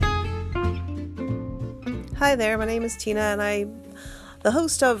Hi there, my name is Tina and I'm the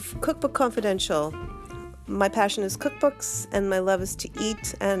host of Cookbook Confidential. My passion is cookbooks and my love is to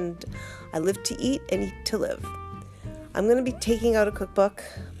eat, and I live to eat and eat to live. I'm going to be taking out a cookbook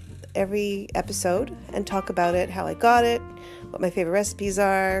every episode and talk about it, how I got it, what my favorite recipes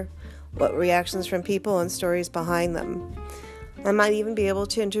are, what reactions from people and stories behind them. I might even be able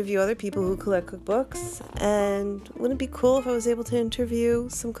to interview other people who collect cookbooks, and wouldn't it be cool if I was able to interview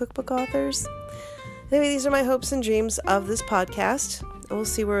some cookbook authors? Anyway, these are my hopes and dreams of this podcast, and we'll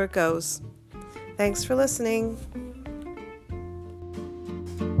see where it goes. Thanks for listening.